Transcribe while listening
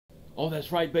Oh,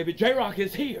 that's right, baby. J-Rocc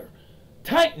is here.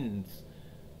 Titans,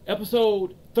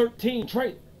 episode 13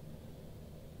 trailer.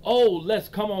 Oh, let's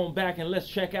come on back and let's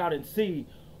check out and see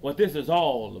what this is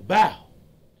all about.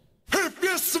 If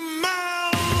you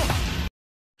smell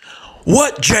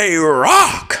What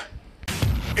J-Rocc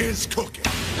is cooking.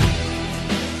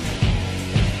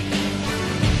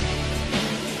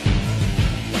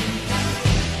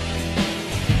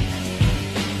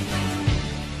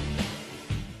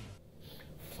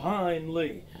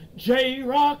 Finally,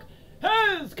 J-Rocc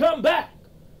has come back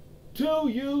to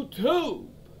YouTube.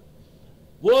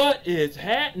 What is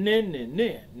happening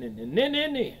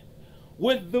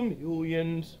with the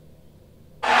millions?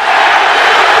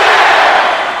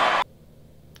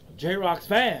 J-Rocc's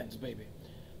fans, baby.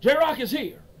 J-Rocc is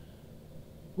here.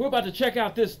 We're about to check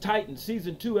out this Titan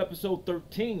Season 2 Episode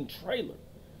 13 trailer.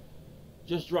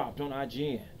 Just dropped on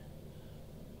IGN.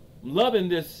 I'm loving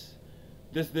this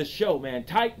show, man.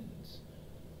 Titans.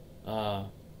 I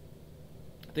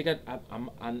think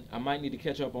I might need to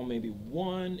catch up on maybe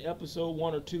one episode,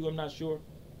 one or two. I'm not sure.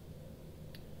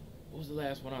 What was the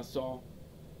last one I saw?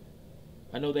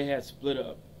 I know they had split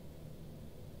up.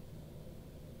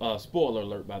 Spoiler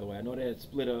alert, by the way. I know they had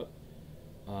split up.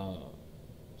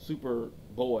 Super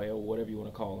Boy, or whatever you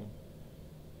want to call him.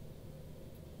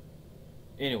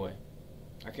 Anyway,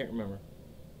 I can't remember.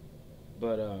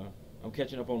 But I'm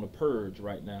catching up on The Purge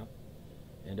right now.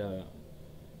 And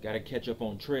got to catch up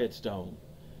on Treadstone.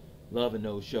 Loving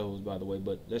those shows, by the way.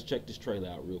 But let's check this trailer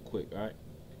out real quick, alright?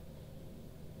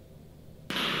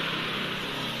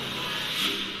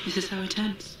 This is how it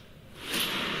ends.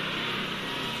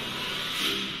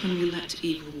 When we let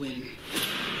evil win.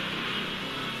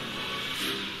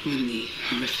 When the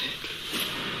horrific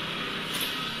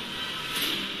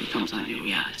becomes our new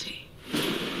reality.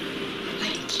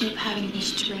 I keep having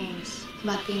these dreams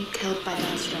about being killed by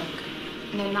Deathstroke.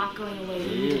 And they're not going away.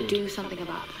 We need to do something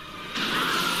about them.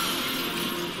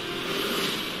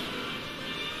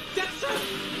 Deathstroke!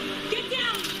 Get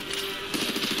down!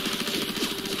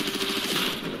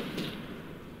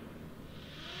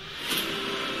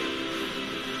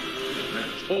 I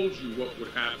told you what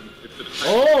would happen if the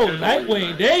Oh,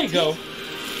 Nightwing, there you go.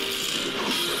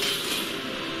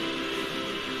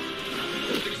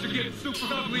 Things are getting super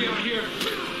ugly out here.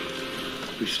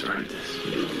 We started this.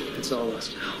 It's all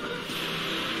us now.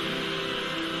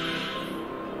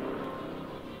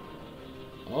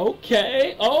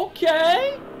 Okay.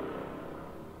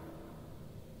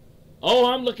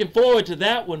 Oh, I'm looking forward to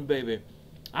that one, baby.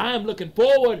 I am looking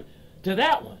forward to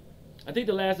that one. I think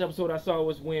the last episode I saw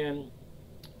was when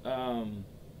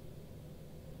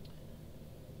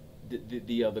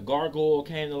the gargoyle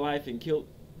came to life and killed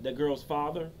that girl's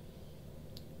father.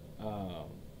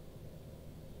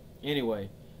 Anyway,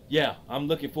 yeah, I'm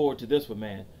looking forward to this one,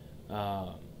 man.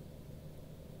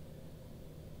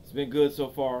 It's been good so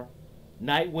far.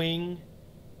 Nightwing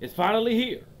is finally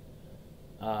here.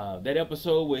 That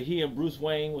episode where he and Bruce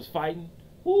Wayne was fighting,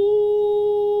 woo-wee,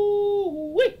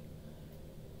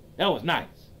 that was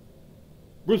nice.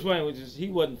 Bruce Wayne he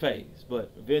wasn't phased,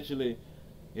 but eventually,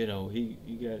 you know, he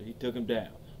took him down.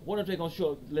 I wonder if they're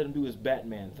gonna let him do his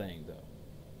Batman thing though.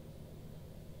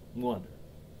 Wonder.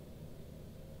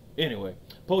 Anyway,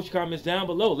 post your comments down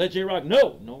below. Let J-Rocc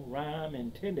know. No rhyme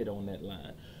intended on that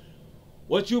line.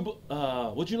 What you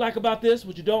like about this?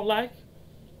 What you don't like?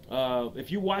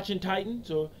 If you're watching Titans,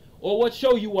 or what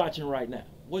show you watching right now?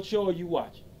 What show are you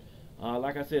watching?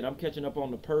 Like I said, I'm catching up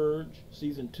on The Purge,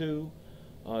 Season 2,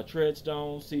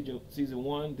 Treadstone, Season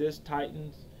 1, this,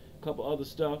 Titans, a couple other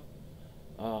stuff.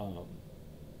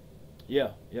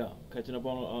 Yeah, catching up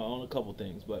on a couple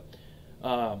things. But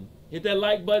hit that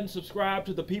like button, subscribe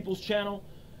to the People's Channel,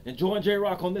 and join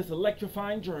J-Rocc on this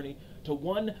electrifying journey to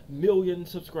 1 million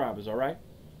subscribers, alright?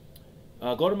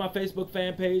 Go to my Facebook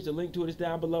fan page. The link to it is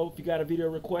down below. If you got a video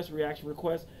request, reaction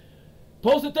request,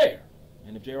 post it there.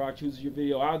 And if J-Rocc chooses your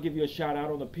video, I'll give you a shout out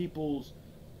on the People's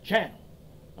Channel.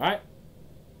 Alright?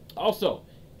 Also,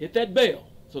 hit that bell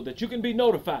so that you can be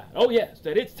notified. Oh yes,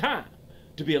 that it's time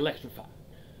to be electrified.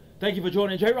 Thank you for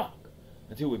joining J-Rocc.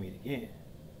 Until we meet again.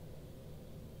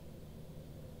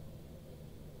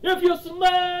 If you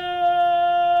smell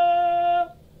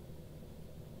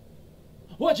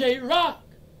what J-Rocc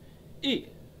is